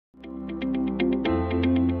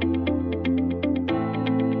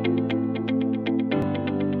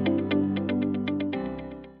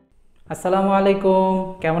আসসালামু আলাইকুম,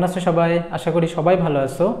 কেমন আছো সবাই? আশা করি সবাই ভালো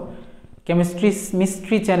আছো। কেমিস্ট্রি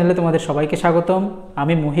মিস্ট্রি চ্যানেলে তোমাদের সবাইকে স্বাগতম।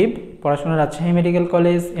 আমি মুহিব, পড়াশোনা রাজশাহী মেডিকেল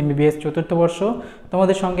কলেজ, এমবিবিএস চতুর্থ বর্ষ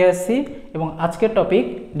তোমাদের সঙ্গে আসছি। এবং আজকের টপিক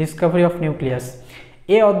ডিসকভারি অফ নিউক্লিয়াস।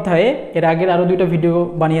 এই অধ্যায়ে এর আগের আরও দুটো ভিডিও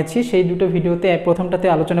বানিয়েছি। সেই দুটো ভিডিওতে প্রথমটাতে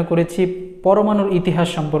আলোচনা করেছি পরমাণুর ইতিহাস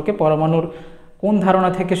সম্পর্কে, পরমাণুর কোন ধারণা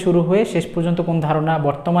থেকে শুরু হয়ে শেষ পর্যন্ত কোন ধারণা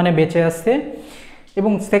বর্তমানে বেঁচে আসছে।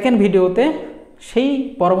 এবং সেকেন্ড ভিডিওতে সেই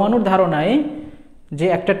পরমাণুর ধারণায় যে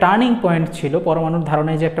একটা টার্নিং পয়েন্ট ছিল, পরমাণুর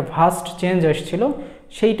ধারণায় যে একটা ভাস্ট চেঞ্জ আসছিল,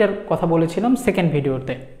 সেইটার কথা বলেছিলাম সেকেন্ড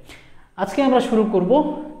ভিডিওতে। আজকে আমরা শুরু করব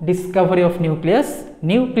ডিসকভারি অফ নিউক্লিয়াস।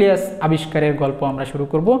 নিউক্লিয়াস আবিষ্কারের গল্প আমরা শুরু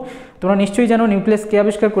করব। তোমরা নিশ্চয়ই জানো নিউক্লিয়াস কে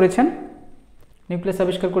আবিষ্কার করেছেন? নিউক্লিয়াস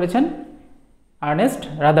আবিষ্কার করেছেন আর্নেস্ট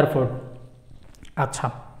রাদারফোর্ড। আচ্ছা,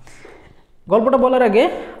 গল্পটা বলার আগে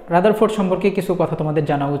রাদারফোর্ড সম্পর্কে কিছু কথা তোমাদের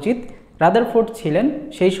জানা উচিত। রাদারফোর্ড ছিলেন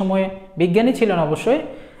সেই সময়ে বিজ্ঞানী ছিলেন অবশ্যই,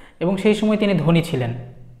 এবং সেই সময় তিনি ধনী ছিলেন।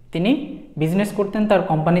 তিনি বিজনেস করতেন, তার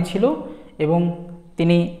কোম্পানি ছিল, এবং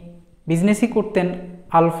তিনি বিজনেসই করতেন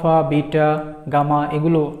আলফা, বিটা, গামা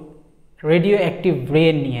এগুলো রেডিও অ্যাক্টিভ রে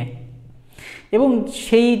নিয়ে। এবং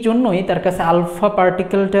সেই জন্যই তার কাছে আলফা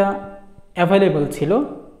পার্টিকেলটা অ্যাভেলেবল ছিল,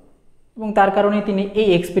 এবং তার কারণে তিনি এই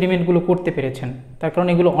এক্সপেরিমেন্টগুলো করতে পেরেছেন। তার কারণে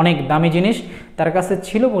এগুলো অনেক দামি জিনিস তার কাছে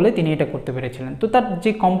ছিল বলে তিনি এটা করতে পেরেছিলেন। তো তার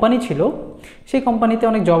যে কোম্পানি ছিল, সেই কোম্পানিতে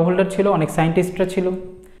অনেক জব হোল্ডার ছিল, অনেক সায়েন্টিস্টরা ছিল।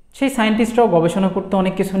 সেই সায়েন্টিস্টরাও গবেষণা করতো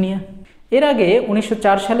অনেক কিছু নিয়ে। এর আগে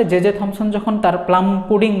 1904 সালে জে থমসন যখন তার প্লাম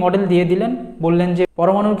পুডিং মডেল দিয়ে দিলেন, বললেন যে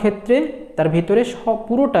পরমাণুর ক্ষেত্রে তার ভিতরে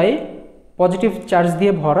পুরোটাই পজিটিভ চার্জ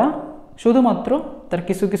দিয়ে ভরা, শুধুমাত্র তার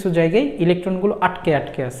কিছু কিছু জায়গায় ইলেকট্রনগুলো আটকে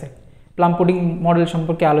আটকে আছে। প্লাম পুডিং মডেল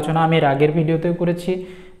সম্পর্কে আলোচনা আমি এর আগের ভিডিওতেও করেছি,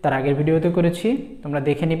 তার আগের ভিডিওতেও করেছি, তোমরা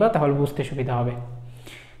দেখে নিবা, তাহলে বুঝতে সুবিধা হবে।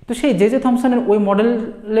 তো সেই জে থমসনের ওই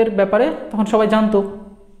মডেলের ব্যাপারে তখন সবাই জানতো,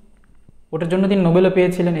 ওটার জন্য তিনি নোবেলও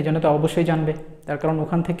পেয়েছিলেন, এই জন্য তো অবশ্যই জানবে, তার কারণ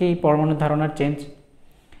ওখান থেকেই পরমাণুর ধারণার চেঞ্জ।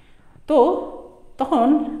 তো তখন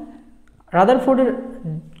রাদারফোর্ডের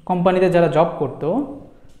কোম্পানিতে যারা জব করতো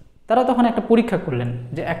তারা তখন একটা পরীক্ষা করলেন,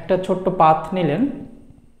 যে একটা ছোট্ট পাথ নিলেন,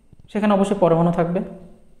 সেখানে অবশ্যই পরমাণু থাকবে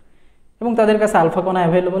এবং তাদের কাছে আলফা কণা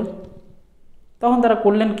অ্যাভেলেবল। তখন তারা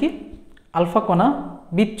করলেন কি, আলফা কণা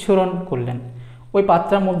বিচ্ছুরণ করলেন, ওই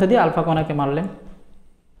পাত্রার মধ্যে দিয়ে আলফা কণাকে মারলেন।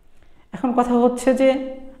 এখন কথা হচ্ছে যে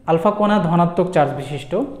আলফা কণা ধনাত্মক চার্জ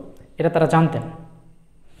বিশিষ্ট, এটা তারা জানতেন।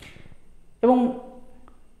 এবং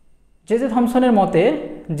জে থমসনের মতে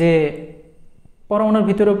যে পরমাণুর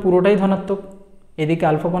ভিতরে পুরোটাই ধনাত্মক, এদিকে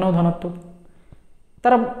আলফা কণাও ধনাত্মক,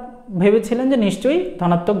 তারা ভেবেছিলেন যে নিশ্চয়ই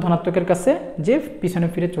ধনাত্মক ধনাত্মকের কাছে যে পিছনে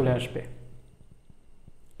ফিরে চলে আসবে।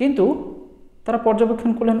 কিন্তু তারা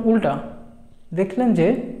পর্যবেক্ষণ করলেন উল্টা, দেখলেন যে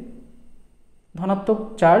ধনাত্মক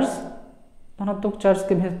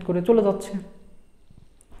চার্জকে ভেদ করে চলে যাচ্ছে।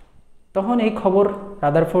 তখন এই খবর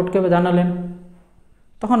রাদারফোর্ডকে জানালেন।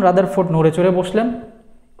 তখন রাদারফোর্ড নড়ে চড়ে বসলেন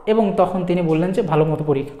এবং তখন তিনি বললেন যে ভালো মতো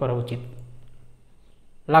পরীক্ষা করা উচিত,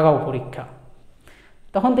 লাগাও পরীক্ষা।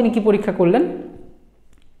 তখন তিনি কি পরীক্ষা করলেন,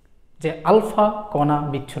 যে আলফা কণা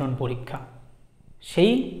বিচ্ছুরণ পরীক্ষা।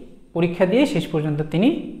 সেই পরীক্ষা দিয়ে শেষ পর্যন্ত তিনি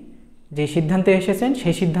যে সিদ্ধান্তে এসেছেন,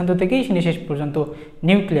 সেই সিদ্ধান্ত থেকেই তিনি শেষ পর্যন্ত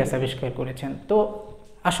নিউক্লিয়াস আবিষ্কার করেছেন। তো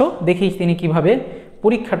আসো দেখি তিনি কিভাবে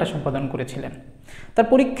পরীক্ষাটা সম্পাদন করেছিলেন। তার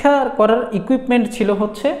পরীক্ষা করার ইকুইপমেন্ট ছিল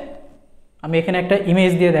হচ্ছে, আমি এখানে একটা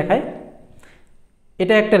ইমেজ দিয়ে দেখাই।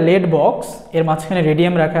 এটা একটা লেড বক্স, এর মাঝখানে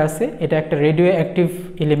রেডিয়াম রাখা আছে। এটা একটা রেডিও অ্যাক্টিভ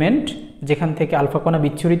এলিমেন্ট, যেখান থেকে আলফা কণা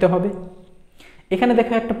বিচ্ছুরিত হবে। এখানে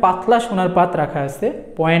দেখো একটা পাতলা সোনার পাত রাখা আছে,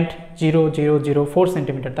 0.0004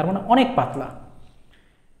 সেন্টিমিটার, তার মানে অনেক পাতলা।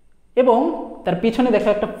 এবং তার পিছনে দেখো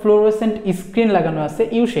একটা ফ্লোরোসেন্ট স্ক্রিন লাগানো আছে,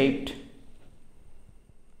 ইউ শেপড।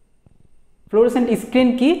 ফ্লোরোসেন্ট স্ক্রিন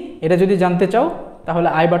কি, এটা যদি জানতে চাও তাহলে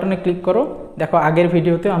আই বাটনে ক্লিক করো। দেখো আগের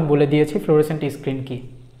ভিডিওতে আমি বলে দিয়েছি ফ্লোরোসেন্ট স্ক্রিন কি।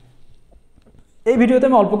 এই ভিডিওতে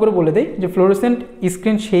আমি অল্প করে বলে দিই যে ফ্লোরোসেন্ট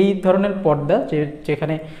স্ক্রিন সেই ধরনের পর্দা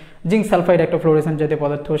যেখানে জিঙ্ক সালফাইড একটা ফ্লোরোসেন্ট জাতীয়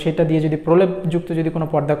পদার্থ, সেটা দিয়ে যদি প্রলেপযুক্ত যদি কোনো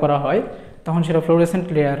পর্দা করা হয় তখন সেটা ফ্লোরোসেন্ট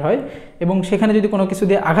লেয়ার হয়, এবং সেখানে যদি কোনো কিছু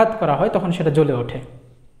দিয়ে আঘাত করা হয় তখন সেটা জ্বলে ওঠে,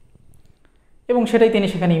 এবং সেটাই তিনি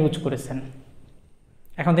সেখানে ইউজ করেছেন।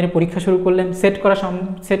 এখন তিনি পরীক্ষা শুরু করলেন,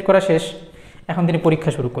 সেট করা শেষ। এখন তিনি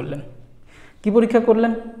পরীক্ষা শুরু করলেন। কি পরীক্ষা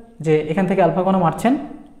করলেন, যে এখান থেকে আলফা কণা মারছেন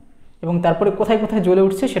এবং তারপরে কোথায় কোথায় জ্বলে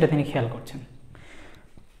উঠছে সেটা তিনি খেয়াল করছেন।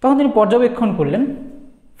 তখন তিনি পর্যবেক্ষণ করলেন।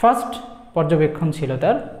 ফার্স্ট পর্যবেক্ষণ ছিল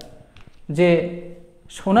তার, যে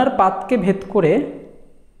সোনার পাতকে ভেদ করে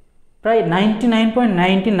প্রায়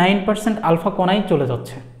 99.99% আলফা কণাই চলে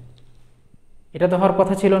যাচ্ছে। এটা তো হওয়ার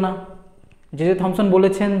কথা ছিল না। জে থমসন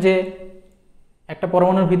বলেছেন যে একটা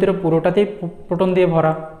পরমাণুর ভিতরে পুরোটাতেই প্রোটন দিয়ে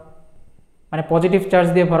ভরা, মানে পজিটিভ চার্জ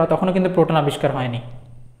দিয়ে ভরা, তখনও কিন্তু প্রোটন আবিষ্কার হয়নি।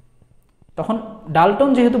 তখন ডাল্টন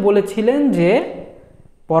যেহেতু বলেছিলেন যে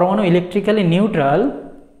পরমাণু ইলেকট্রিক্যালি নিউট্রাল,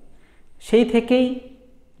 সেই থেকেই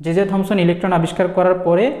জে থমসন ইলেকট্রন আবিষ্কার করার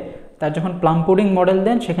পরে তার যখন প্লাম পুডিং মডেল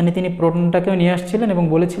দেন সেখানে তিনি প্রোটনটাকেও নিয়ে আসছিলেন এবং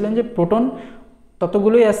বলেছিলেন যে প্রোটন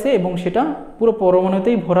ততগুলোই আছে এবং সেটা পুরো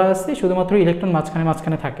পরমাণুতেই ভরা আছে, শুধুমাত্র ইলেকট্রন মাঝখানে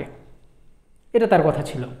মাঝখানে থাকে, এটা তার কথা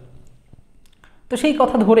ছিল। তো সেই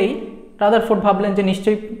কথা ধরেই রাদারফোর্ড ভাবলেন যে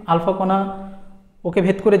নিশ্চয়ই আলফা কণা ওকে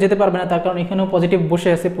ভেদ করে যেতে পারবে না, তার কারণ এখানেও পজিটিভ বসে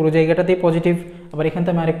আছে, পুরো জায়গাটাতেই পজিটিভ, আবার এখান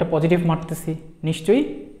থেকে আমি আরেকটা পজিটিভ মারতেছি, নিশ্চয়ই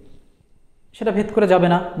সেটা ভেদ করে যাবে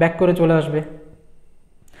না, ব্যাক করে চলে আসবে।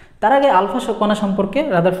 তার আগে আলফা কণা সম্পর্কে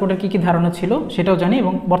রাদারফোর্ডের কী কী ধারণা ছিল সেটাও জানি,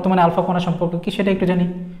 এবং বর্তমানে আলফা কণা সম্পর্কে কি সেটা একটু জানি।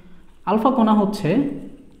 আলফা কণা হচ্ছে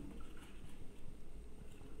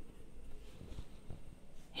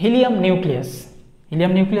হিলিয়াম নিউক্লিয়াস।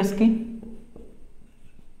 হিলিয়াম নিউক্লিয়াস কি?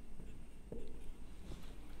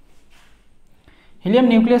 হিলিয়াম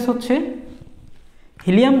নিউক্লিয়াস হচ্ছে,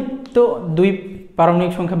 হিলিয়াম তো 2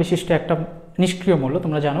 পারমাণবিক সংখ্যা বিশিষ্ট একটা নিষ্ক্রিয় মৌল,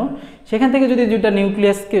 তোমরা জানো। সেখান থেকে যদি 2টা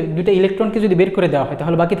নিউক্লিয়াসকে, 2টা ইলেকট্রনকে যদি বের করে দেওয়া হয়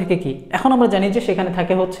তাহলে বাকি থাকে কি? এখন আমরা জানি যে সেখানে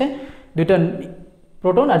থাকে হচ্ছে 2টা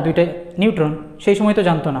প্রোটন আর 2টা নিউট্রন। সেই সময় তো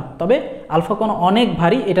জানতো না, তবে আলফা কণা অনেক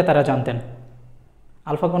ভারী এটা তারা জানতেন।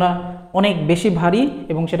 আলফা কণা অনেক বেশি ভারী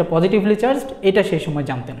এবং সেটা পজিটিভলি চার্জড, এটা সেই সময়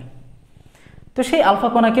জানতেন। তো সেই আলফা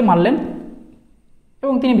কণাকে মারলেন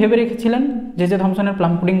এবং তিনি ভেবে রেখেছিলেন জে থমসনের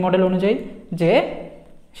প্লাম পুডিং মডেল অনুযায়ী যে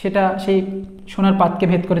সেটা সেই সোনার পাতকে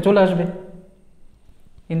ভেদ করে চলে আসবে,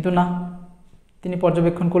 কিন্তু না, তিনি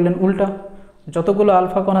পর্যবেক্ষণ করলেন উল্টা। যতগুলো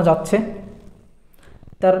আলফা কণা যাচ্ছে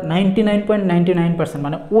তার 99.99%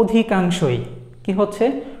 মানে অধিকাংশই কি হচ্ছে,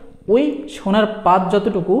 ওই সোনার পাত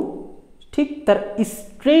যতটুকু ঠিক তার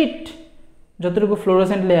স্ট্রেট যতটুকু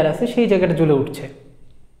ফ্লোরোসেন্ট লেয়ার আছে সেই জায়গাটা জ্বলে উঠছে।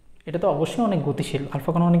 এটা তো অবশ্যই অনেক গতিশীল, আলফা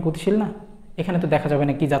কণা অনেক গতিশীল না, এখানে তো দেখা যাবে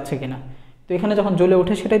না কি যাচ্ছে কিনা। তো এখানে যখন জ্বলে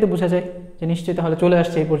ওঠে সেটাই তো বোঝা যায় যে নিশ্চয়ই তাহলে চলে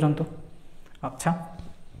আসছে এই পর্যন্ত। আচ্ছা,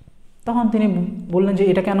 তখন তিনি বললেন যে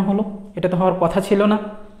এটা কেন হলো, এটা তো হওয়ার কথা ছিল না।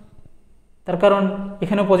 তার কারণ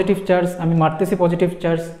এখানেও পজিটিভ চার্জ, আমি মারতেছি পজিটিভ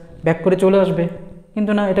চার্জ, ব্যাক করে চলে আসবে,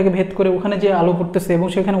 কিন্তু না, এটাকে ভেদ করে ওখানে যে আলো পড়তেছে এবং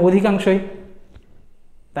সেখানে অধিকাংশই,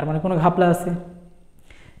 তার মানে কোনো ঘাপলা আছে।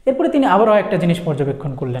 এরপরে তিনি আবারও একটা জিনিস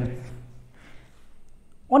পর্যবেক্ষণ করলেন,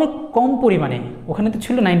 অনেক কম পরিমাণে, ওখানে তো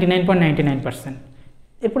ছিল 99.99%,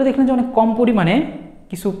 এরপরে দেখলেন যে অনেক কম পরিমাণে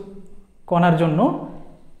কিছু কণার জন্য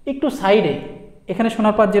একটু সাইডে, এখানে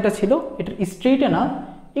সোনার পাত যেটা ছিল এটার স্ট্রেইটে না,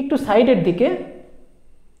 একটু সাইডের দিকে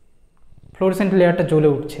ফ্লোরোসেন্ট লেয়ারটা জ্বলে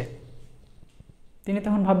উঠছে। তিনি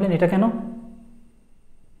তখন ভাবলেন এটা কেন?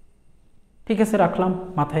 ঠিক আছে, রাখলাম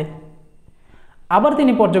মাথায়। আবার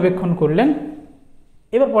তিনি পর্যবেক্ষণ করলেন,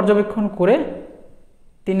 এবার পর্যবেক্ষণ করে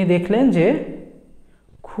তিনি দেখলেন যে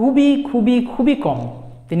খুবই খুবই খুবই কম,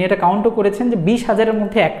 তিনি এটা কাউন্টও করেছেন যে 20,000-এর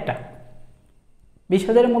মধ্যে একটা,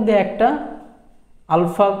 20,000-এর মধ্যে একটা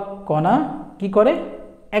আলফা কণা কি করে,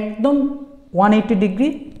 একদম 180 ডিগ্রি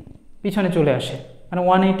পিছনে চলে আসে, মানে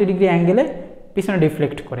 180 ডিগ্রি অ্যাঙ্গেলে পিছনে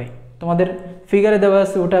ডিফ্লেক্ট করে। তোমাদের ফিগারে দেওয়া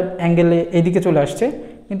আছে ওটা অ্যাঙ্গেলে এইদিকে চলে আসছে,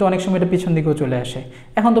 কিন্তু অনেক সময় এটা পিছন দিকেও চলে আসে।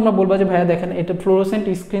 এখন তোমরা বলবা যে ভাইয়া দেখেন এটা ফ্লোরোসেন্ট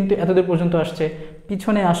স্ক্রিন তো এতদূর পর্যন্ত আসছে,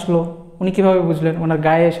 পিছনে আসলো উনি কীভাবে বুঝলেন? ওনার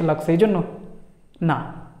গায়ে এসে লাগছে এই জন্য? না,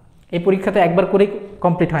 এই পরীক্ষাতে একবার করেই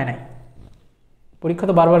কমপ্লিট হয় নাই, পরীক্ষা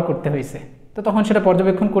তো বারবার করতে হয়েছে। তো তখন সেটা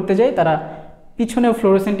পর্যবেক্ষণ করতে যাই তারা পিছনেও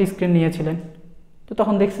ফ্লোরোসেন্ট স্ক্রিন নিয়েছিলেন, তো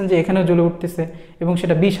তখন দেখছেন যে এখানেও জ্বলে উঠতেছে এবং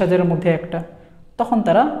সেটা 20,000-এর মধ্যে একটা। তখন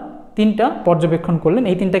তারা 3টা পর্যবেক্ষণ করলেন,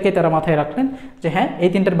 এই 3টাকে তারা মাথায় রাখলেন যে হ্যাঁ, এই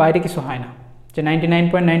 3টার বাইরে কিছু হয় না, যে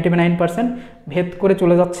 99.99% ভেদ করে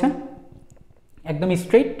চলে যাচ্ছে একদম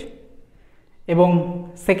স্ট্রেইট, এবং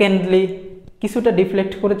সেকেন্ডলি কিছুটা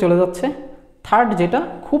ডিফ্লেক্ট করে চলে যাচ্ছে, থার্ড যেটা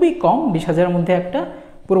খুবই কম 20,000-এর মধ্যে একটা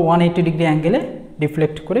পুরো 180 ডিগ্রি অ্যাঙ্গেলে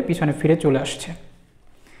ডিফ্লেক্ট করে পিছনে ফিরে চলে আসছে।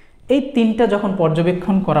 এই 3টা যখন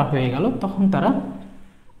পর্যবেক্ষণ করা হয়ে গেল তখন তারা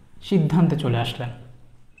সিদ্ধান্তে চলে আসলেন।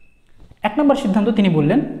 1 নম্বর সিদ্ধান্ত তিনি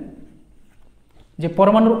বললেন যে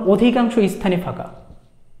পরমাণুর অধিকাংশ স্থানই ফাঁকা।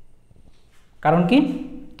 কারণ কি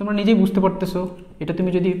তোমরা নিজেই বুঝতে পারতেছো, এটা তুমি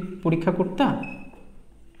যদি পরীক্ষা করতা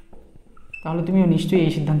তাহলে তুমিও নিশ্চয়ই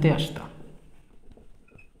এই সিদ্ধান্তে আসতা।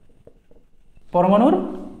 পরমাণুর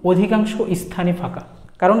অধিকাংশ স্থানই ফাঁকা,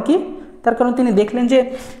 কারণ কি? তার কারণ তিনি দেখলেন যে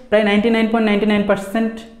প্রায়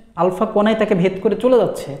 99.99% আলফা কণায় তাকে ভেদ করে চলে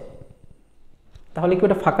যাচ্ছে, তাহলে কি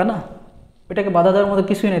ওটা ফাঁকা না? ওটাকে বাধা দেওয়ার মতো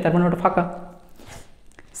কিছুই নেই, তার মানে ওটা ফাঁকা।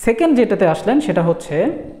 সেকেন্ড যেটাতে আসলেন সেটা হচ্ছে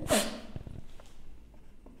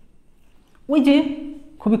ওই যে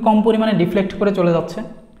খুবই কম পরিমাণে ডিফ্লেক্ট করে চলে যাচ্ছে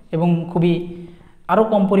এবং খুবই আরও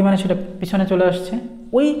কম পরিমাণে সেটা পিছনে চলে আসছে।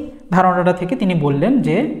 ওই ধারণাটা থেকে তিনি বললেন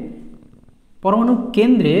যে পরমাণু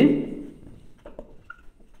কেন্দ্রে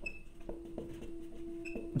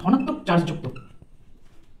ধনাত্মক চার্জযুক্ত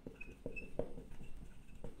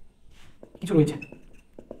কিছু রয়েছে।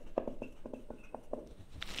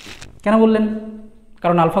 কেন বললেন?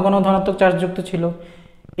 কারণ আলফা কণাও ধনাত্মক চার্জযুক্ত ছিল।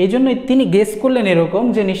 এই জন্যই তিনি গেস করলেন এরকম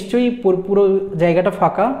যে নিশ্চয়ই পুরো জায়গাটা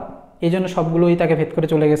ফাঁকা, এই জন্য সবগুলোই তাকে ভেদ করে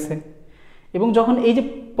চলে গেছে। এবং যখন এই যে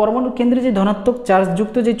পরমাণু কেন্দ্রে যে ধনাত্মক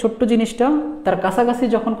চার্জযুক্ত যে ছোট্ট জিনিসটা, তার কাছাকাছি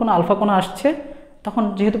যখন কোনো আলফা কণা আসছে, তখন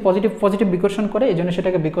যেহেতু পজিটিভ বিকর্ষণ করে, এই জন্য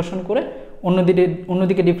সেটাকে বিকর্ষণ করে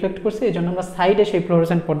অন্যদিকে ডিফ্লেক্ট করছে, এই জন্য আমরা সাইডে সেই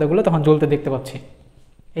ফ্লোরোসেন্ট পর্দাগুলো তখন জ্বলতে দেখতে পাচ্ছি।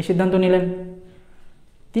 এই সিদ্ধান্ত নিলেন।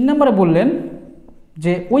 3 নম্বরে বললেন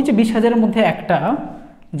যে ওই যে 20,000-এর মধ্যে একটা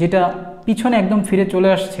যেটা পিছনে একদম ফিরে চলে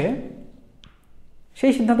আসছে,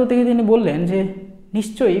 সেই সিদ্ধান্ত থেকে তিনি বললেন যে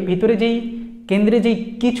নিশ্চয়ই ভিতরে যেই কেন্দ্রে যেই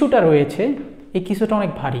কিছুটা রয়েছে, এই কিছুটা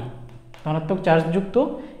অনেক ভারী, ধনাত্মক চার্জযুক্ত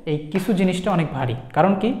এই কিছু জিনিসটা অনেক ভারী।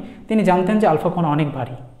 কারণ কি? তিনি জানতেন যে আলফা কণা অনেক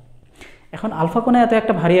ভারী। এখন আলফা কণা এত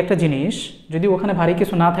একটা ভারী একটা জিনিস, যদি ওখানে ভারী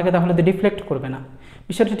কিছু না থাকে তাহলে তো ডিফ্লেক্ট করবে না।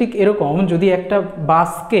 বিষয়টা ঠিক এরকম, যদি একটা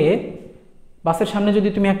বাসের সামনে যদি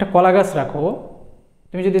তুমি একটা কলা গাছ রাখো,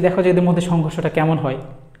 তুমি যদি দেখো যে এদের মধ্যে সংঘর্ষটা কেমন হয়,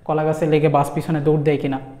 কলা গাছে লেগে বাস পিছনে দৌড় দেয়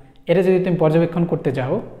কিনা, এটা যদি তুমি পর্যবেক্ষণ করতে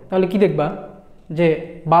যাও, তাহলে কি দেখবা যে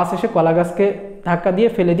বাস এসে কলা গাছকে ধাক্কা দিয়ে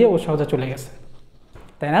ফেলে দিয়ে ও সহজে চলে গেছে,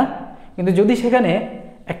 তাই না? কিন্তু যদি সেখানে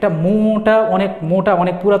একটা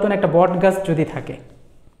অনেক পুরাতন একটা বট গাছ যদি থাকে,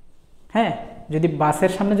 হ্যাঁ, যদি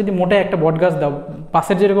বাসের সামনে যদি মোটা একটা বট গাছ দাও,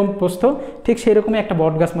 বাসের যেরকম প্রস্থ ঠিক সেই রকমই একটা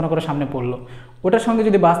বট গাছ মনে করে সামনে পড়লো, ওটার সঙ্গে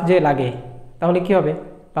যদি বাস যে লাগে, তাহলে কি হবে?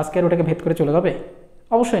 বাসকে আর ওটাকে ভেদ করে চলে যাবে?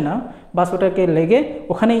 অবশ্যই না। বাস ওটাকে লেগে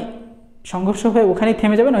ওখানেই সংঘর্ষ হয়ে ওখানেই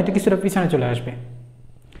থেমে যাবে, নয়তো কিছুটা পিছনে চলে আসবে।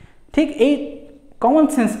 ঠিক এই কমন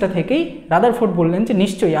সেন্সটা থেকেই রাদারফোর্ড বললেন যে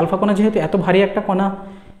নিশ্চয়ই আলফা কণা যেহেতু এত ভারী একটা কণা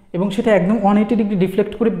এবং সেটা একদম 180 ডিগ্রি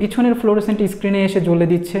ডিফ্লেক্ট করে পিছনের ফ্লোরোসেন্ট স্ক্রিনে এসে জ্বলে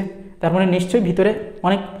দিচ্ছে, তার মানে নিশ্চয়ই ভিতরে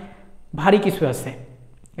অনেক ভারী কিছু আছে।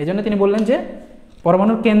 এই জন্য তিনি বললেন যে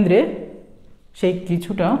পরমাণুর কেন্দ্রে সেই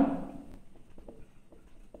কিছুটা,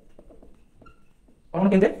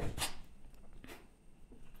 পরমাণুর কেন্দ্রে,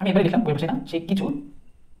 আমি এবারে লিখলাম বই বসে না, সেই কিছু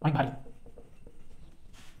অনেক ভারী।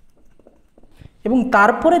 এবং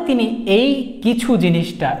তারপরে তিনি এই কিছু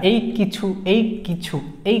জিনিসটা,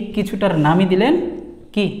 এই কিছুটার নামই দিলেন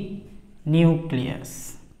কি? নিউক্লিয়াস।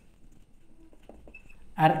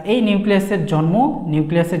 আর এই নিউক্লিয়াসের জন্ম,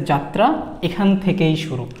 নিউক্লিয়াসের যাত্রা এখান থেকেই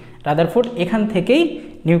শুরু। রাদারফোর্ড এখান থেকেই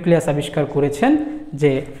নিউক্লিয়াস আবিষ্কার করেছেন,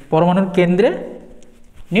 যে পরমাণুর কেন্দ্রে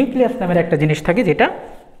নিউক্লিয়াস নামের একটা জিনিস থাকে যেটা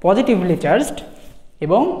পজিটিভলি চার্জড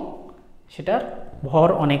এবং সেটার ভর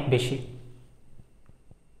অনেক বেশি।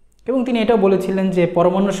 এবং তিনি এটাও বলেছিলেন যে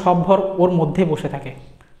পরমাণুর সব ভর ওর মধ্যে বসে থাকে।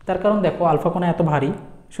 তার কারণ দেখো, আলফা কণা এত ভারী,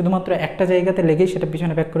 শুধুমাত্র একটা জায়গাতে লেগেই সেটা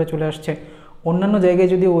পিছনে ব্যাক করে চলে আসছে। অন্যান্য জায়গায়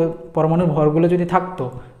যদি ওই পরমাণুর ভরগুলো যদি থাকতো,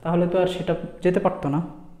 তাহলে তো আর সেটা যেতে পারতো না,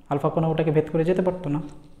 আলফা কণা ওটাকে ভেদ করে যেতে পারতো না।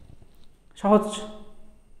 সহজ।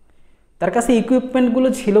 তার কাছে ইকুইপমেন্টগুলো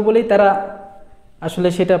ছিল বলেই তারা আসলে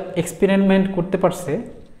সেটা এক্সপেরিমেন্ট করতে পারছে।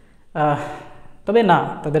 তবে না,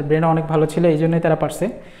 তাদের ব্রেন অনেক ভালো ছিল, এই জন্যই তারা পারছে।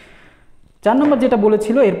 4 নম্বর যেটা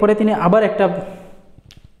বলেছিল, এরপরে তিনি আবার একটা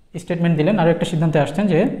স্টেটমেন্ট দিলেন, আরও একটা সিদ্ধান্তে আসছেন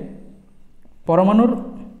যে পরমাণুর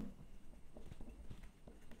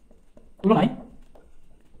তুলনায়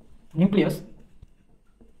নিউক্লিয়াস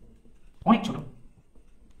অনেক ছোট।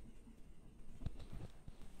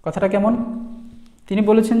 কথাটা কেমন? তিনি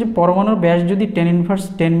বলেছেন যে পরমাণুর ব্যাস যদি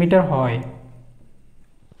 10⁻10 মিটার হয়,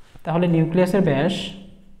 তাহলে নিউক্লিয়াসের ব্যাস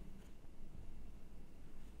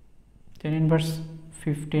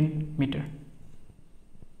 10⁻15 মিটার।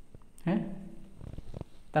 হ্যাঁ,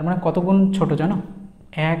 তার মানে কত গুণ ছোট জানো?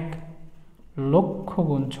 1 লক্ষ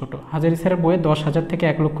গুণ ছোট। হাজারি স্যারের বইয়ে 10,000 থেকে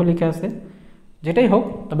 1 লক্ষ লিখে আছে, যেটাই হোক,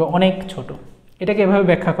 তবে অনেক ছোট। এটাকে এভাবে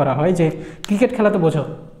ব্যাখ্যা করা হয় যে ক্রিকেট খেলা তো বোঝো,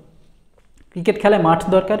 ক্রিকেট খেলায় মাঠ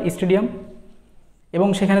দরকার, স্টেডিয়াম, এবং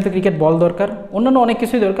সেখানে তো ক্রিকেট বল দরকার, অন্যান্য অনেক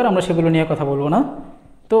কিছুই দরকার, আমরা সেগুলো নিয়ে কথা বলবো না।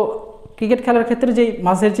 তো ক্রিকেট খেলার ক্ষেত্রে যেই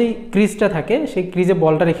মাঝের যেই ক্রিজটা থাকে, সেই ক্রিজে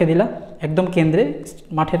বলটা রেখে দিলা একদম কেন্দ্রে,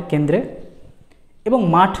 মাঠের কেন্দ্রে। এবং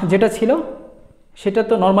মাঠ যেটা ছিল সেটা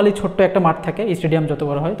তো নর্মালি ছোট্ট একটা মাঠ থাকে, স্টেডিয়াম যত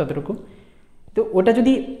বড় হয় ততটুকু। তো ওটা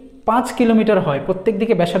যদি 5 কিলোমিটার হয়, প্রত্যেক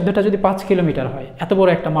দিকে ব্যাসার্ধটা যদি 5 কিলোমিটার হয়, এত বড়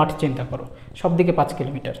একটা মাঠ চিন্তা করো, সব দিকে 5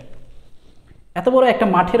 কিলোমিটার। এত বড় একটা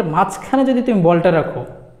মাঠের মাঝখানে যদি তুমি বলটা রাখো,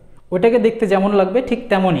 ওইটাকে দেখতে যেমন লাগবে ঠিক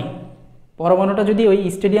তেমনই পরমাণুটা যদি ওই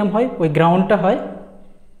স্টেডিয়াম হয়, ওই গ্রাউন্ডটা হয়,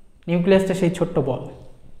 নিউক্লিয়াসটা সেই ছোট্ট বল।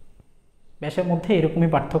 ব্যাসের মধ্যে এরকমই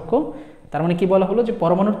পার্থক্য। তার মানে কি বলা হলো যে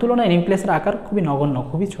পরমাণুর তুলনায় নিউক্লিয়াসের আকার খুবই নগণ্য,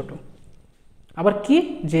 খুবই ছোট। আবার কি,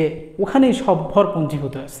 যে ওখানেই সব ভর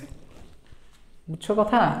পুঞ্জীভূত আছে। বুঝছো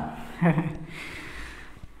কথা?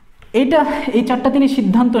 এই 4টা তিনি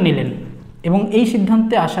সিদ্ধান্ত নিলেন, এবং এই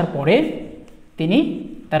সিদ্ধান্তে আসার পরে তিনি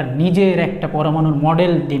তার নিজের একটা পরমাণুর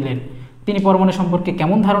মডেল দিলেন। তিনি পরমাণু সম্পর্কে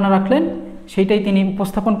কেমন ধারণা রাখলেন সেইটাই তিনি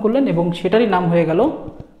উপস্থাপন করলেন, এবং সেটারই নাম হয়ে গেল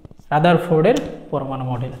রাদারফোর্ডের পরমাণু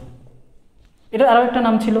মডেল। এটার আরও একটা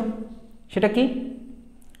নাম ছিল, সেটা কি?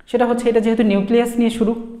 সেটা হচ্ছে, এটা যেহেতু নিউক্লিয়াস নিয়ে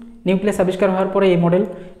শুরু, নিউক্লিয়াস আবিষ্কার হওয়ার পরে এই মডেল,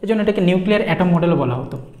 এই জন্য এটাকে নিউক্লিয়ার অ্যাটম মডেলও বলা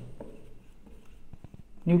হতো।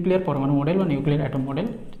 নিউক্লিয়ার পরমাণু মডেল বা নিউক্লিয়ার অ্যাটম মডেল,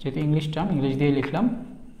 যেহেতু ইংলিশ টার্ম, ইংলিশ দিয়ে লিখলাম,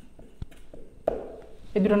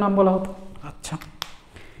 এই দুটো নাম বলা হতো। আচ্ছা,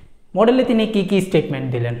 মডেলে তিনি কি কি স্টেটমেন্ট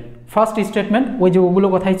দিলেন? ফার্স্ট স্টেটমেন্ট ওই যে ওগুলো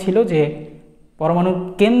কথাই ছিল, যে পরমাণুর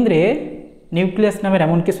কেন্দ্রে নিউক্লিয়াস নামের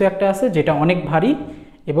এমন কিছু একটা আছে যেটা অনেক ভারী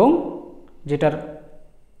এবং যেটার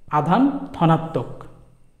আধান ধনাত্মক।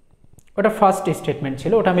 ওটা ফার্স্ট স্টেটমেন্ট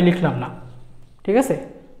ছিল, ওটা আমি লিখলাম না, ঠিক আছে।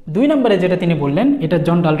 2 নম্বরে যেটা তিনি বললেন, এটা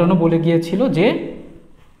জন ডাল্টনও বলে গিয়েছিল, যে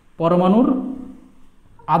পরমাণুর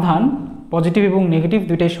আধান পজিটিভ এবং নেগেটিভ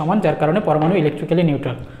দুইটাই সমান, যার কারণে পরমাণু ইলেকট্রিক্যালি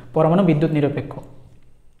নিউট্রাল, পরমাণু বিদ্যুৎ নিরপেক্ষ।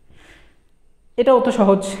 এটাও তো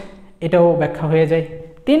সহজ, এটাও ব্যাখ্যা হয়ে যায়।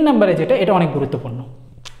 3 নম্বরে যেটা, এটা অনেক গুরুত্বপূর্ণ।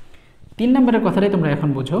 3 নম্বরের কথাটাই তোমরা এখন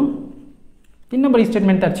বুঝো। 3 নম্বর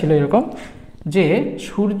স্টেটমেন্ট তার ছিল এরকম, যে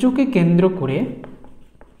সূর্যকে কেন্দ্র করে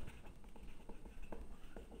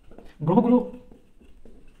গ্রহগুলো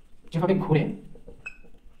যেভাবে ঘুরে,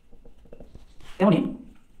 তেমনি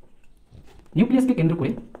নিউক্লিয়াসকে কেন্দ্র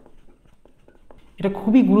করে, এটা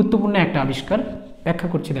খুবই গুরুত্বপূর্ণ একটা আবিষ্কার, ব্যাখ্যা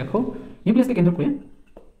করছি দেখো। নিউক্লিয়াসকে কেন্দ্র করে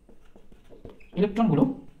ইলেকট্রনগুলো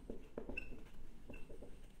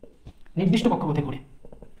নির্দিষ্ট কক্ষপথে ঘুরে।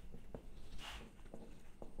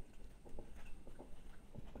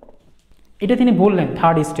 এটা তিনি বললেন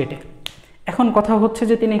থার্ড স্টেটে। এখন কথা হচ্ছে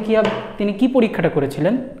যে তিনি কি পরীক্ষাটা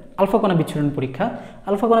করেছিলেন? আলফা কণা বিচ্ছুরণ পরীক্ষা।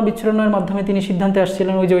 আলফা কণা বিচ্ছুরণের মাধ্যমে তিনি সিদ্ধান্তে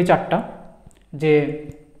আসছিলেন ওই 4টা, যে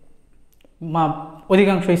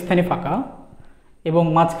অধিকাংশ স্থানে ফাঁকা এবং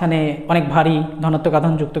মাঝখানে অনেক ভারী ধনাত্মক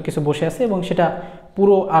আধানযুক্ত কিছু বসে আছে, এবং সেটা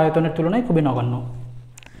পুরো আয়তনের তুলনায় খুবই নগণ্য।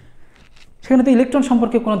 সেখানে তো ইলেকট্রন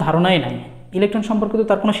সম্পর্কে কোনো ধারণাই নাই, ইলেকট্রন সম্পর্কে তো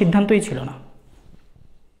তার কোনো সিদ্ধান্তই ছিল না।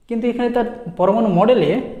 কিন্তু এখানে তার পরমাণু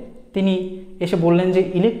মডেলে তিনি এসে বললেন যে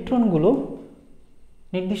ইলেকট্রনগুলো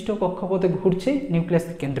নির্দিষ্ট কক্ষপথে ঘুরছে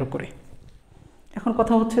নিউক্লিয়াসকে কেন্দ্র করে। এখন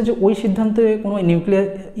কথা হচ্ছে যে ওই সিদ্ধান্তে কোনো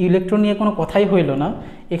ইলেকট্রন নিয়ে কোনো কথাই হইল না,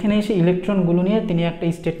 এখানে এসে ইলেকট্রনগুলো নিয়ে তিনি একটা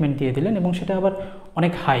স্টেটমেন্ট দিয়ে দিলেন, এবং সেটা আবার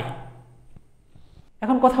অনেক হাই।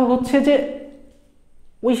 এখন কথা হচ্ছে যে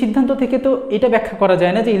ওই সিদ্ধান্ত থেকে তো এটা ব্যাখ্যা করা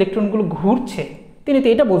যায় না যে ইলেকট্রনগুলো ঘুরছে। তিনি তো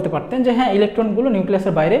এটা বলতে পারতেন যে হ্যাঁ, ইলেকট্রনগুলো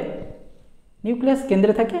নিউক্লিয়াসের বাইরে, নিউক্লিয়াস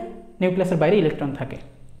কেন্দ্রে থাকে, নিউক্লিয়াসের বাইরে ইলেকট্রন থাকে।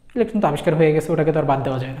 ইলেকট্রন তো আবিষ্কার হয়ে গেছে, ওটাকে তো আর বাদ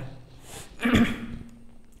দেওয়া যায় না।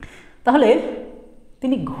 তাহলে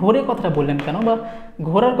তিনি ঘোরে কথাটা বললেন কেন, বা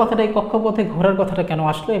ঘোরার কথাটা, এই কক্ষপথে ঘোরার কথাটা কেন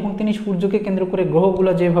আসলো, এবং তিনি সূর্যকে কেন্দ্র করে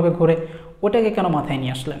গ্রহগুলো যেভাবে ঘোরে ওটাকে কেন মাথায়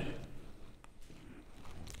নিয়ে আসলেন?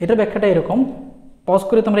 এটার ব্যাখ্যাটা এরকম, পজ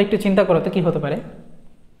করে তোমরা একটু চিন্তা করো তো কী হতে পারে।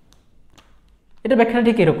 এটার ব্যাখ্যাটা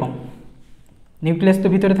ঠিক এরকম, নিউক্লিয়াস তো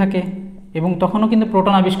ভিতরে থাকে, এবং তখনও কিন্তু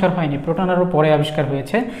প্রোটন আবিষ্কার হয়নি, প্রোটন আরও পরে আবিষ্কার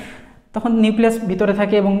হয়েছে। তখন নিউক্লিয়াস ভিতরে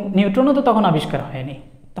থাকে এবং নিউট্রনও তো তখন আবিষ্কার হয়নি।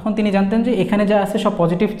 তখন তিনি জানতেন যে এখানে যা আছে সব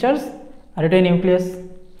পজিটিভ চার্জ, আর এটাই নিউক্লিয়াস,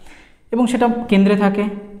 এবং সেটা কেন্দ্রে থাকে।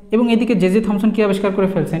 এবং এদিকে জে থমসন কি আবিষ্কার করে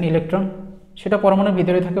ফেলছেন? ইলেকট্রন, সেটা পরমাণুর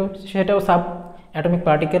ভিতরে থাকে, সেটাও সাব অ্যাটমিক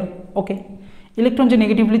পার্টিকেল। ওকে, ইলেকট্রন যে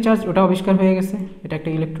নেগেটিভলি চার্জ, ওটাও আবিষ্কার হয়ে গেছে, এটা একটা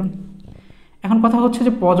ইলেকট্রন। এখন কথা হচ্ছে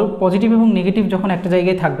যে পজিটিভ এবং নেগেটিভ যখন একটা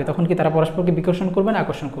জায়গায় থাকবে, তখন কি তারা পরস্পরকে বিকর্ষণ করবে না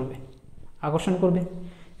আকর্ষণ করবে? আকর্ষণ করবে।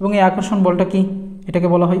 এবং এই আকর্ষণ বলটা কি? এটাকে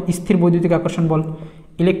বলা হয় স্থির বৈদ্যুতিক আকর্ষণ বল,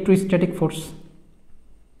 ইলেকট্রোস্ট্যাটিক ফোর্স।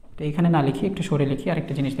 তো এখানে না লিখি, একটু সরে লিখি,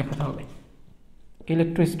 আরেকটা জিনিস দেখাতে হবে,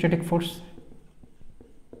 ইলেকট্রোস্ট্যাটিক ফোর্স।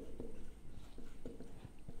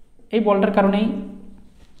 এই বলটার কারণেই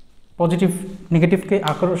পজিটিভ নেগেটিভকে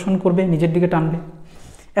আকর্ষণ করবে, নিজের দিকে টানবে।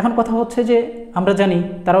 এখন কথা হচ্ছে যে আমরা জানি,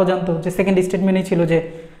 তারাও জানতো, যে সেকেন্ড স্টেটমেন্টই ছিল যে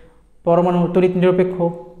পরমাণু তড়িৎ নিরপেক্ষ,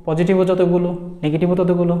 পজিটিভও যতগুলো, নেগেটিভও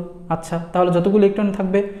ততগুলো। আচ্ছা, তাহলে যতগুলো ইলেকট্রন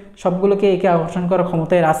থাকবে সবগুলোকে একে আকর্ষণ করার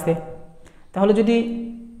ক্ষমতায় আছে। তাহলে যদি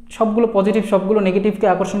সবগুলো পজিটিভ সবগুলো নেগেটিভকে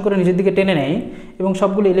আকর্ষণ করে নিজের দিকে টেনে নেয়, এবং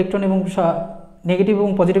সবগুলো ইলেকট্রন এবং নেগেটিভ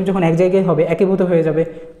এবং পজিটিভ যখন এক জায়গায় হবে, একীভূত হয়ে যাবে,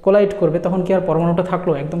 কোলাইড করবে, তখন কি আর পরমাণুটা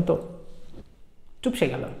থাকলো? একদম তো চুপসে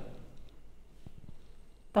গেল।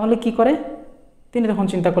 তাহলে কি করে? তিনি তখন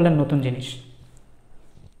চিন্তা করলেন নতুন জিনিস।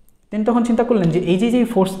 তিনি তখন চিন্তা করলেন যে এই যে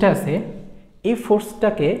ফোর্সটা আছে, এই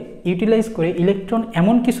ফোর্সটাকে ইউটিলাইজ করে ইলেকট্রন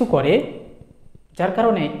এমন কিছু করে যার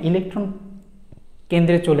কারণে ইলেকট্রন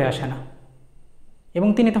কেন্দ্রে চলে আসে না। এবং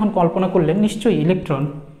তিনি তখন কল্পনা করলেন নিশ্চয়ই ইলেকট্রন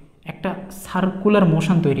একটা সার্কুলার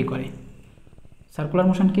মোশন তৈরি করে। সার্কুলার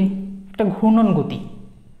মোশন কি? একটা ঘূর্ণন গতি।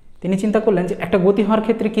 তিনি চিন্তা করলেন যে একটা গতি হওয়ার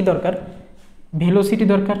ক্ষেত্রে কি দরকার? ভেলোসিটি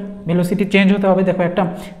দরকার। ভেলোসিটি চেঞ্জ হতে হবে। দেখো, একটা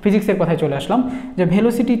ফিজিক্সের কথায় চলে আসলাম, যে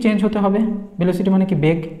ভেলোসিটি চেঞ্জ হতে হবে। ভেলোসিটি মানে কি?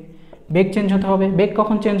 বেগ। বেগ চেঞ্জ হতে হবে। বেগ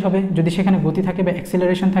কখন চেঞ্জ হবে? যদি সেখানে গতি থাকে বা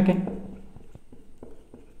অ্যাক্সিলারেশন থাকে।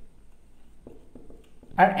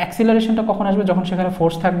 আর অ্যাক্সিলারেশনটা কখন আসবে? যখন সেখানে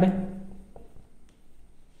ফোর্স থাকবে।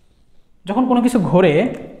 যখন কোনো কিছু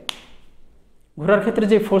ঘোরার ক্ষেত্রে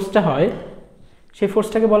যে ফোর্সটা হয় সেই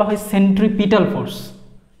ফোর্সটাকে বলা হয় সেন্ট্রিপিটাল ফোর্স,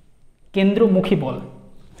 কেন্দ্রমুখী বল।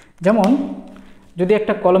 যেমন যদি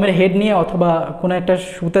একটা কলমের হেড নিয়ে অথবা কোনো একটা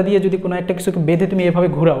সুতা দিয়ে যদি কোনো একটা কিছুকে বেঁধে তুমি এভাবে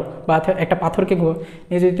ঘোরাও, বা একটা পাথরকে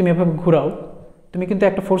নিয়ে যদি তুমি এভাবে ঘোরাও, তুমি কিন্তু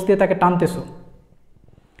একটা ফোর্স দিয়ে তাকে টানতেছো,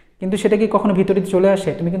 কিন্তু সেটা কি কখনো ভিতরে চলে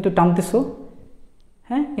আসে? তুমি কিন্তু টানতেছো,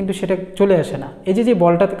 হ্যাঁ, কিন্তু সেটা চলে আসে না। এই যে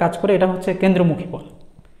বলটাতে কাজ করে, এটা হচ্ছে কেন্দ্রমুখী বল।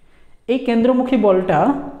 এই কেন্দ্রমুখী বলটা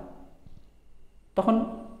তখন,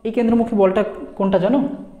 এই কেন্দ্রমুখী বলটা কোনটা জানো?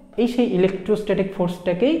 এই সেই ইলেকট্রোস্ট্যাটিক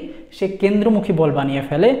ফোর্সটাকেই সে কেন্দ্রমুখী বল বানিয়ে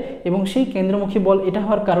ফেলে, এবং সেই কেন্দ্রমুখী বল এটা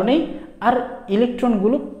হওয়ার কারণেই আর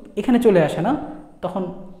ইলেকট্রনগুলো এখানে চলে আসে না, তখন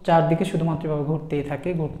চারদিকে শুধুমাত্র ঘুরতেই থাকে।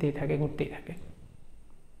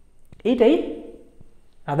 এইটাই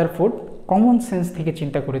রাদারফোর্ড কমন সেন্স থেকে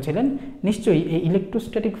চিন্তা করেছিলেন। নিশ্চয়ই এই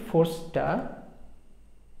ইলেকট্রোস্ট্যাটিক ফোর্সটা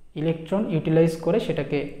ইলেকট্রন ইউটিলাইজ করে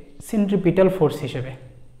সেটাকে সেন্ট্রিপিটাল ফোর্স হিসেবে,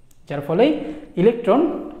 যার ফলে ইলেকট্রন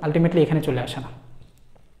আলটিমেটলি এখানে চলে আসে না।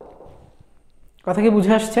 কথা কি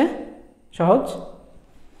বুঝে আসছে? সহজ।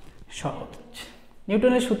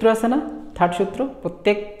 নিউটনের সূত্র আছে না, থার্ড সূত্র,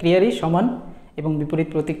 প্রত্যেক ক্রিয়ারই সমান এবং বিপরীত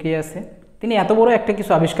প্রতিক্রিয়া আছে। তিনি এত বড় একটা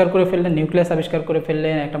কিছু আবিষ্কার করে ফেললেন, নিউক্লিয়াস আবিষ্কার করে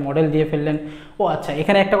ফেললেন, একটা মডেল দিয়ে ফেললেন। ও আচ্ছা,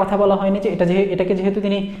 এখানে একটা কথা বলা হয়নি যে এটাকে যেহেতু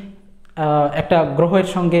তিনি একটা গ্রহের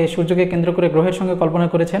সঙ্গে, সূর্যকে কেন্দ্র করে গ্রহের সঙ্গে কল্পনা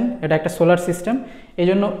করেছেন, এটা একটা সোলার সিস্টেম, এই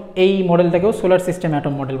জন্য এই মডেলটাকেও সোলার সিস্টেম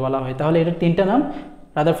অ্যাটম মডেল বলা হয়। তাহলে এটার তিনটা নাম: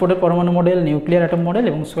 রাদারফোর্ডের পরমাণু মডেল, নিউক্লিয়ার অ্যাটম মডেল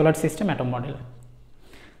এবং সোলার সিস্টেম অ্যাটম মডেল।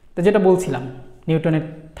 তো যেটা বলছিলাম, নিউটনের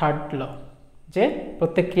থার্ড ল, যে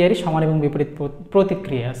প্রত্যেক ক্রিয়ারই সমান এবং বিপরীত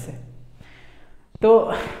প্রতিক্রিয়া আছে। তো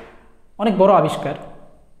অনেক বড় আবিষ্কার,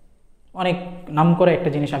 অনেক নাম করে একটা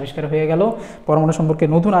জিনিস আবিষ্কার হয়ে গেল, পরমাণু সম্পর্কে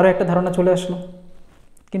নতুন আরও একটা ধারণা চলে আসলো।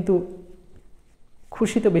 কিন্তু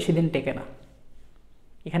খুশি তো বেশি দিন টেকে না।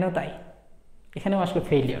 এখানেও তাই, এখানেও আসলে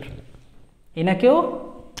ফেইলিয়ার। এনাকেও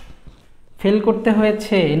ফেল করতে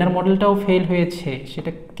হয়েছে, এনার মডেলটাও ফেল হয়েছে।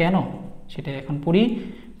 সেটা কেন? সেটা এখন পুরি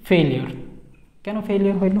ফেইলিয়ার। কেন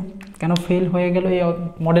ফেইলিয়ার হইল? কেন ফেল হয়ে গেল এই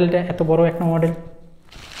মডেলটা? এত বড় একটা মডেল।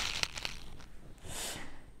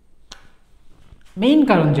 মেইন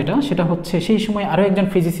কারণ যেটা, সেটা হচ্ছে সেই সময় আরও একজন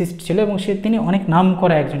ফিজিসিস্ট ছিল এবং তিনি অনেক নাম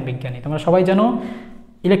করা একজন বিজ্ঞানী। তোমরা সবাই জানো,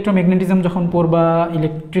 ইলেকট্রোম্যাগনেটিজম যখন পড়বা,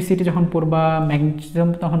 ইলেকট্রিসিটি যখন পড়বা, ম্যাগনেটিজম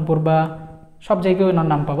তখন পড়বা, সব জায়গায় ওনার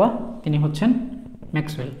নাম পাবা। তিনি হচ্ছেন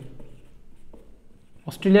ম্যাক্সওয়েল।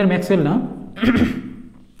 অস্ট্রেলিয়ার ম্যাক্সওয়েল না।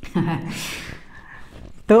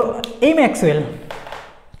 তো এই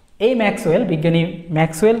ম্যাক্সওয়েল, বিজ্ঞানী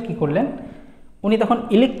ম্যাক্সওয়েল কি করলেন? উনি তখন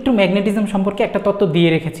ইলেকট্রোম্যাগনেটিজম সম্পর্কে একটা তত্ত্ব দিয়ে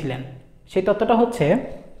রেখেছিলেন। সেই তত্ত্বটা হচ্ছে,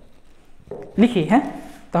 লিখি, হ্যাঁ,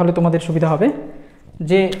 তাহলে তোমাদের সুবিধা হবে,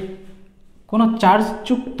 যে কোনো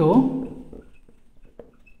চার্জযুক্ত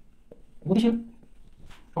গতিশীল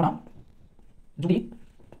কণা যদি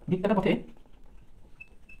বৃত্তাকার পথে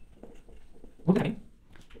ঘুরতে থাকে,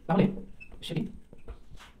 তাহলে সেটি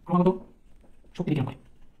ক্রমাগত শক্তি বিকিরণ করে,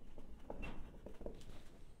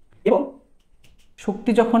 এবং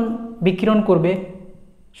শক্তি যখন বিকিরণ করবে,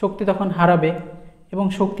 শক্তি তখন হারাবে, এবং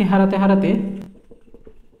শক্তি হারাতে হারাতে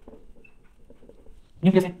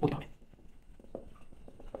নিউক্লিয়াসে পতিত হবে।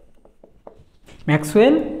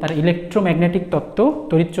 ম্যাক্সওয়েল তার ইলেকট্রোম্যাগনেটিক তত্ত্ব,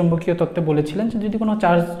 তড়িৎচুম্বকীয় তত্ত্বে বলেছিলেন যে যদি কোনো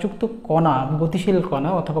চার্জযুক্ত কণা, গতিশীল কণা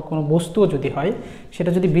অথবা কোনো বস্তুও যদি হয়,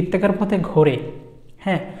 সেটা যদি বৃত্তাকার পথে ঘোরে,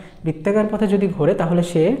 হ্যাঁ, বৃত্তাকার পথে যদি ঘোরে, তাহলে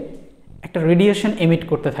সে একটা রেডিয়েশন এমিট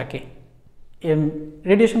করতে থাকে।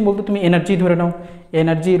 রেডিয়েশন বলতে তুমি এনার্জি ধরে নাও,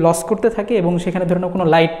 এনার্জি লস করতে থাকে, এবং সেখানে ধরে নাও কোনো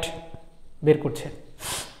লাইট বের করছে,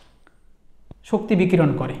 শক্তি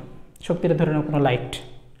বিকিরণ করে, শক্তিটা ধরে নাও কোনো লাইট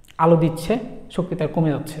আলো দিচ্ছে, শক্তি তার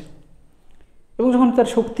কমে যাচ্ছে, এবং যখন তার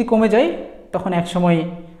শক্তি কমে যায়, তখন এক সময়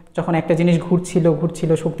যখন একটা জিনিস ঘুরছিল,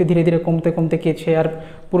 শক্তি ধীরে ধীরে কমতে কমতে সে আর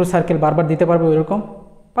পুরো সার্কেল বারবার দিতে পারবে ওইরকম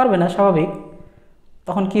পারবে না, স্বাভাবিক।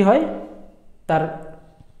 তখন কি হয়, তার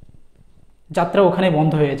যাত্রা ওখানে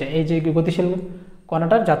বন্ধ হয়ে যায়। এই যে গতিশীল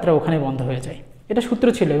কণাটার যাত্রা ওখানে বন্ধ হয়ে যায়। এটা সূত্র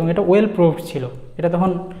ছিল এবং এটা ওয়েল প্রুভড ছিল, এটা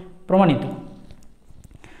তখন প্রমাণিত।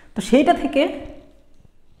 তো সেইটা থেকে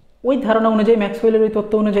ওই ধারণা অনুযায়ী, ম্যাক্সওয়েলের ওই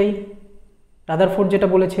তত্ত্ব অনুযায়ী, রাদারফোর্ড যেটা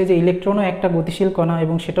বলেছে যে ইলেকট্রনও একটা গতিশীল কণা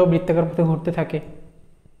এবং সেটাও বৃত্তাকার পথে ঘুরতে থাকে,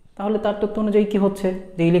 তাহলে তার তত্ত্ব অনুযায়ী কি হচ্ছে,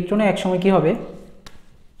 যে ইলেকট্রনও একসময় কি হবে,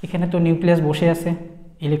 এখানে তো নিউক্লিয়াস বসে আছে,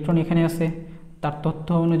 ইলেকট্রন এখানে আছে, তার তথ্য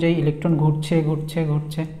অনুযায়ী ইলেকট্রন ঘুরছে,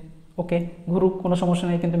 ওকে, ঘুরুক, কোনো সমস্যা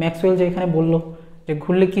নেই। কিন্তু ম্যাক্সওয়েল যে এখানে বললো যে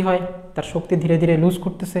ঘুরলে কি হয়, তার শক্তি ধীরে ধীরে লুজ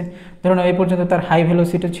করতেছে। ধরুন এই পর্যন্ত তার হাই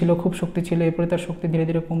ভেলোসিটি ছিল, খুব শক্তি ছিল, এরপরে তার শক্তি ধীরে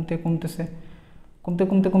ধীরে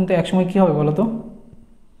কমতে একসময় কি হবে বলো তো?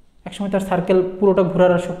 একসময় তার সার্কেল পুরোটা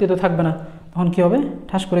ঘোরার আর শক্তি তো থাকবে না, তখন কী হবে,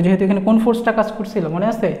 ঠাস করে, যেহেতু এখানে কোন ফোর্সটা কাজ করছিল মনে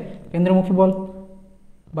আছে, কেন্দ্রমুখী বল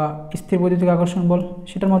বা স্থির বৈদ্যুতিক আকর্ষণ বল,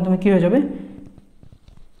 সেটার মাধ্যমে কী হয়ে যাবে,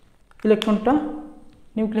 ইলেকট্রনটা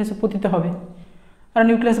নিউক্লিয়াসে পতিত হবে। আর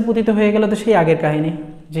নিউক্লিয়াসে পতিত হয়ে গেলে তো সেই আগের কাহিনী,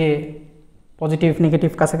 যে পজিটিভ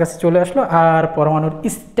নেগেটিভ কাছাকাছি চলে আসলো আর পরমাণুর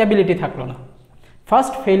স্ট্যাবিলিটি থাকলো না।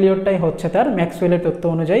 ফার্স্ট ফেলিওরটাই হচ্ছে তার ম্যাক্সওয়েলের তত্ত্ব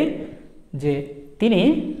অনুযায়ী, যে তিনি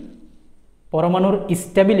পরমাণুর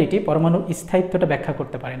স্ট্যাবিলিটি, পরমাণুর স্থায়িত্বটা ব্যাখ্যা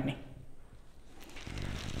করতে পারেননি।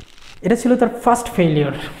 এটা ছিল তার ফার্স্ট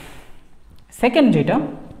ফেলিওর।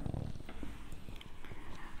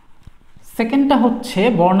 সেকেন্ডটা হচ্ছে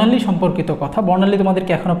বর্ণালী সম্পর্কিত কথা। বর্ণালী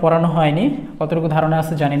তোমাদেরকে এখনও পড়ানো হয়নি, কতটুকু ধারণা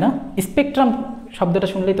আছে জানি না। স্পেকট্রাম শব্দটা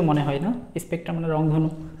শুনলেই তো মনে হয় না, স্পেকট্রাম মানে রংধনু।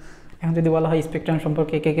 এখন যদি বলা হয় স্পেকট্রাম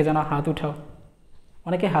সম্পর্কে কে জানা হাত উঠাও,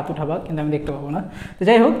 অনেকে হাত উঠাবা, কিন্তু আমি দেখতে পাবো না। তো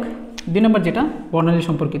যাই হোক, 2 নম্বর যেটা বর্ণালী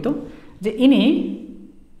সম্পর্কিত, যে ইনি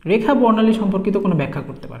রেখা বর্ণালী সম্পর্কিত কোনো ব্যাখ্যা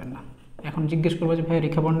করতে পারেন না। এখন জিজ্ঞেস করবো যে ভাই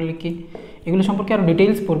রেখা বর্ণালী কি, এগুলো সম্পর্কে আরও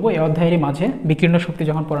ডিটেইলস পড়বো এই অধ্যায়েরই মাঝে। বিকীর্ণ শক্তি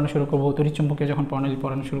যখন পড়ানো শুরু করবো, তড়িৎচুম্বকীয় যখন বর্ণালী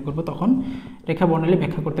পড়ানো শুরু করবো, তখন রেখা বর্ণালী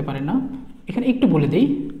ব্যাখ্যা করতে পারেন না। এখানে একটু বলে দিই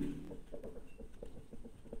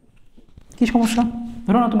কী সমস্যা।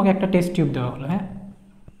 ধরো না, তোমাকে একটা টেস্ট টিউব দেওয়া হলো, হ্যাঁ,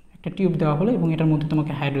 একটা টিউব দেওয়া হলো এবং এটার মধ্যে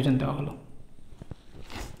তোমাকে হাইড্রোজেন দেওয়া হলো,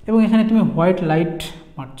 এবং এখানে তুমি হোয়াইট লাইট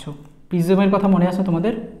মারছো। প্রিজমের কথা মনে আছে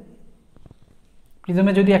তোমাদের?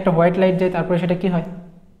 প্রিজমে যদি একটা হোয়াইট লাইট যায়, তারপরে সেটা কি হয়,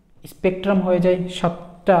 স্পেকট্রাম হয়ে যায়,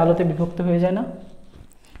 7টা আলোতে বিভক্ত হয়ে যায় না?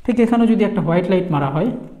 ঠিক এখানেও যদি একটা হোয়াইট লাইট মারা হয়,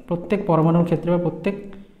 প্রত্যেক পরমাণুর ক্ষেত্রে বা প্রত্যেক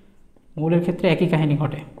মৌলের ক্ষেত্রে একই কাহিনী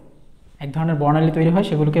ঘটে, এক ধরনের বর্ণালী তৈরি হয়,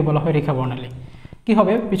 সেগুলোকে বলা হয় রেখা বর্ণালী। কী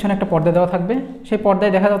হবে, পিছনে একটা পর্দা দেওয়া থাকবে, সেই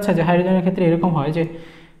পর্দায় দেখা যাচ্ছে যে হাইড্রোজেনের ক্ষেত্রে এরকম হয় যে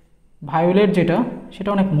ভায়োলেট যেটা, সেটা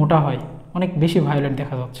অনেক মোটা হয়, অনেক বেশি ভায়োলেট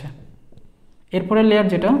দেখা যাচ্ছে। এরপরে লেয়ার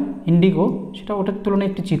যেটা ইন্ডিগো, সেটা ওটার তুলনায়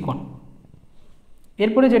একটু চিকন।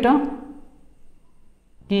 এরপরে যেটা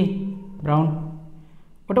কি ব্রাউন,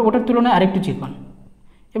 ওটার তুলনায় আরেকটু চিকন,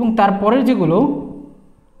 এবং তারপরের যেগুলো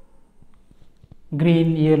গ্রিন,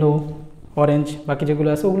 ইয়েলো, অরেঞ্জ, বাকি যেগুলো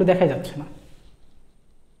আছে ওগুলো দেখা যাচ্ছে না।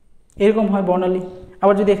 এরকম হয় বর্ণালী।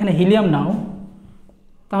 আবার যদি এখানে হিলিয়াম নাও,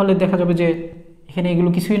 তাহলে দেখা যাবে যে এখানে এগুলো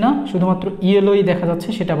কিছুই না, শুধুমাত্র ইয়েলোই দেখা যাচ্ছে,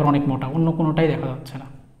 সেটা আবার অনেক মোটা, অন্য কোনোটাই দেখা যাচ্ছে না,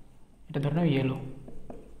 এটা ধরে নাও ইয়েলো।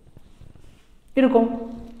 এরকম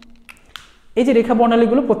এই যে রেখা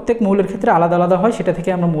বর্ণালীগুলো প্রত্যেক মৌলের ক্ষেত্রে আলাদা আলাদা হয়, সেটা থেকে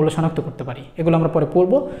আমরা মৌল শনাক্ত করতে পারি, এগুলো আমরা পরে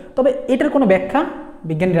পড়বো। তবে এটার কোনো ব্যাখ্যা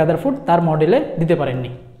বিজ্ঞানী রাদারফোর্ড তার মডেলে দিতে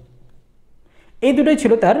পারেননি। এই দুটোই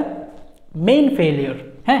ছিল তার মেইন ফেলিওর।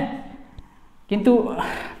 হ্যাঁ, কিন্তু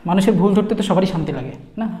মানুষের ভুল ধরতে তো সবারই শান্তি লাগে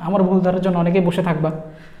না? আমার ভুল ধরার জন্য অনেকেই বসে থাকবা,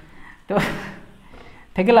 তো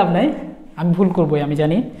থেকে লাভ নাই, আমি ভুল করবোই, আমি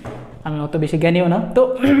জানি, আমি অত বেশি জ্ঞানীও না। তো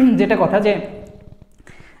যেটা কথা, যে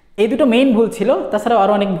এই দুটো মেইন ভুল ছিল, তাছাড়াও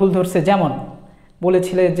আরও অনেক ভুল ধরছে। যেমন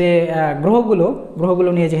বলেছিলে যে গ্রহগুলো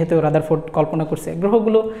নিয়ে যেহেতু রাদারফোর্ড কল্পনা করছে,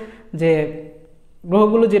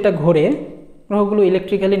 গ্রহগুলো যেটা ঘোরে, গ্রহগুলো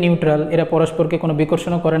ইলেকট্রিক্যালি নিউট্রাল, এরা পরস্পরকে কোনো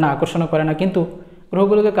বিকর্ষণও করে না, আকর্ষণও করে না, কিন্তু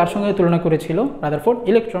গ্রহগুলোকে কার সঙ্গে তুলনা করেছিল রাদারফোর্ড?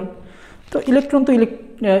 ইলেকট্রন। তো ইলেকট্রন তো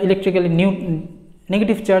ইলেকট্রিক্যালি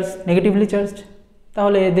নেগেটিভলি চার্জড,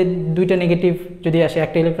 তাহলে এদের দুইটা নেগেটিভ যদি আসে,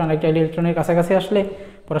 একটা ইলেকট্রন একটা ইলেকট্রনের কাছাকাছি আসলে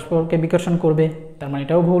পরস্পরকে বিকর্ষণ করবে, তার মানে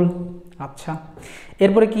এটাও ভুল। আচ্ছা,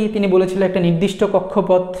 এরপরে কি তিনি বলেছিল একটা নির্দিষ্ট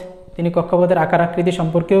কক্ষপথ, তিনি কক্ষপথের আকার আকৃতি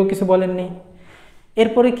সম্পর্কেও কিছু বলেননি।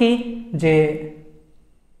 এরপরে কি, যে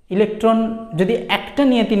ইলেকট্রন যদি একটা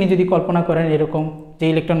নিয়ে তিনি যদি কল্পনা করেন এরকম, যে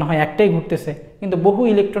ইলেকট্রন হয় একটাই ঘুরতেছে, কিন্তু বহু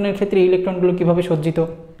ইলেকট্রনের ক্ষেত্রে ইলেকট্রনগুলো কীভাবে সজ্জিত,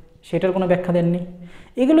 সেটার কোনো ব্যাখ্যা দেননি।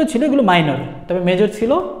 এগুলো মাইনর, তবে মেজর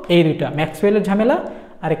ছিল এই দুইটা, ম্যাক্সওয়েলের ঝামেলা,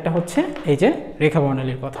 আরেকটা হচ্ছে এই যে রেখা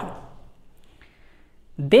বর্ণালীর কথা।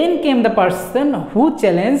 Then came the person who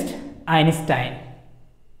challenged Einstein.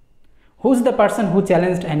 Who's the person who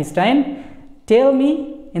challenged Einstein? Tell me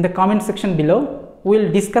in the comment section below. We'll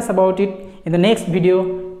discuss about it in the next video.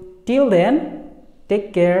 Till then,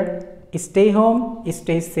 take care, stay home,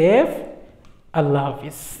 stay safe. Allah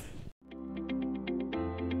Hafiz.